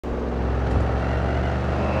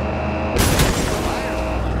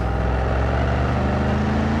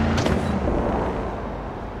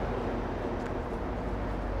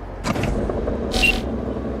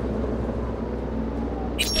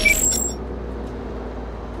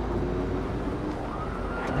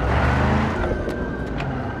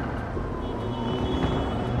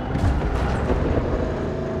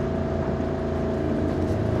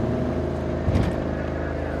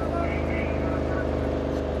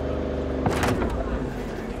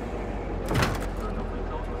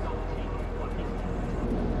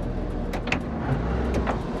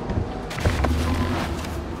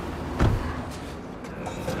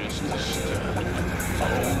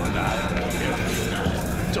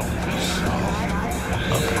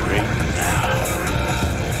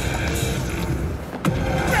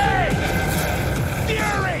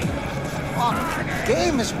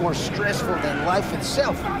life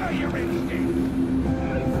itself.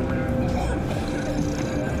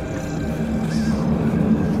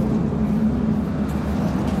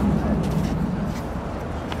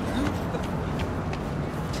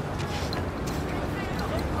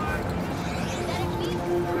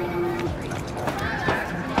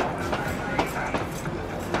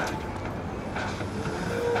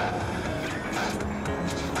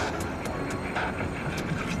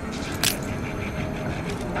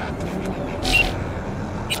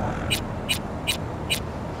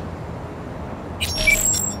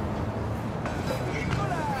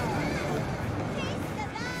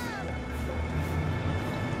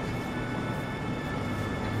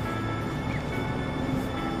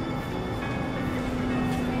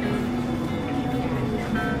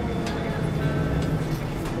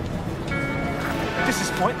 This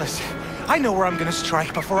is pointless. I know where I'm gonna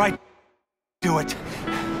strike before I do it.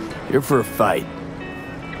 You're for a fight.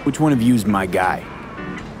 Which one of you's my guy?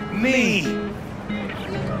 Me!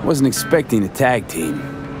 Wasn't expecting a tag team,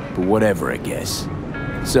 but whatever, I guess.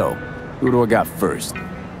 So, who do I got first?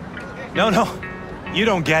 No, you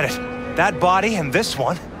don't get it. That body and this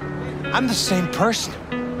one, I'm the same person.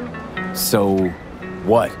 So,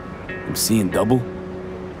 what? I'm seeing double?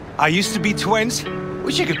 I used to be twins,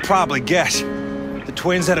 which you could probably guess. The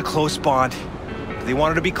twins had a close bond. They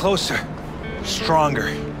wanted to be closer,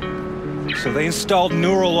 stronger. So they installed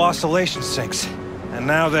neural oscillation sinks. And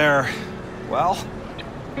now they're, well,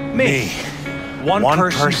 me. One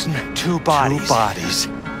person, two bodies.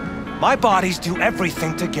 My bodies do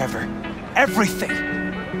everything together. Everything.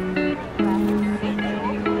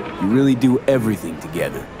 You really do everything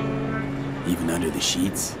together? Even under the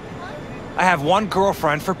sheets? I have one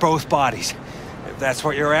girlfriend for both bodies, if that's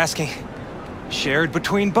what you're asking. Shared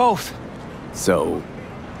between both. So,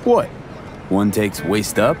 what? One takes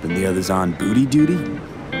waist up and the other's on booty duty?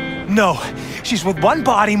 No, she's with one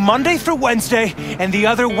body Monday through Wednesday, and the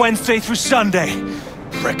other Wednesday through Sunday.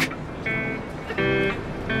 Prick.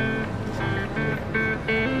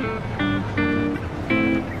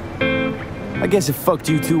 I guess it fucked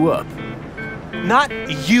you two up. Not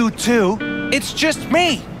you two, it's just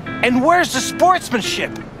me. And where's the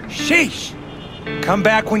sportsmanship? Sheesh. Come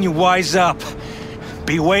back when you wise up.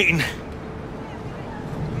 Be waiting.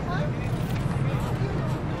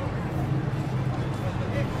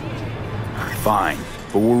 Fine,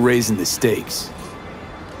 but we're raising the stakes.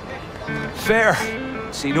 Fair.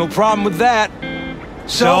 See no problem with that.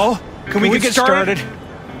 So, can we get started?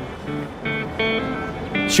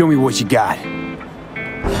 Show me what you got.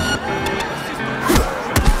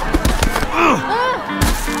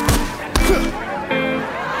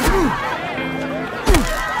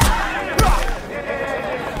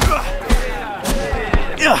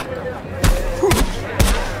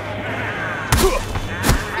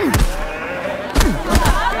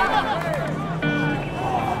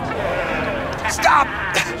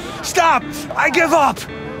 Stop! I give up!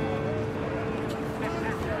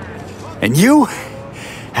 And you?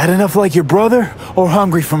 Had enough like your brother, or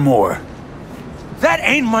hungry for more? That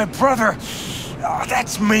ain't my brother! Oh,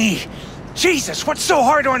 that's me! Jesus, what's so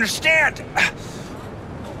hard to understand?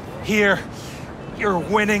 Here, your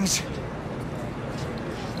winnings.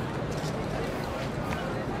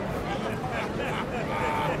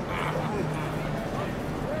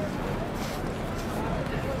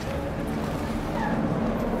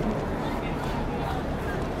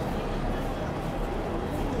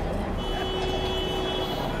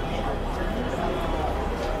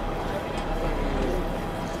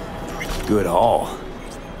 Good haul.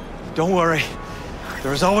 Don't worry.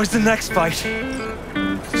 There's always the next fight.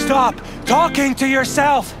 Stop talking to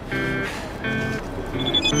yourself!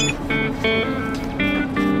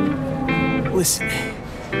 Listen,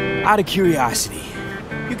 out of curiosity,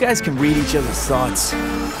 you guys can read each other's thoughts?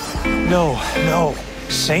 No.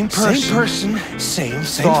 Same person, same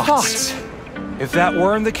thoughts. If that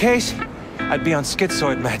weren't the case, I'd be on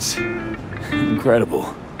schizoid meds.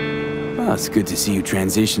 Incredible. Well, it's good to see you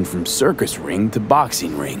transition from circus ring to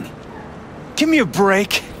boxing ring. Give me a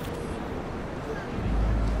break.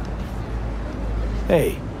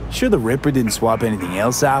 Hey, sure the Ripper didn't swap anything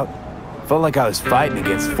else out? Felt like I was fighting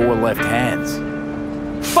against four left hands.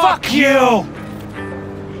 Fuck you!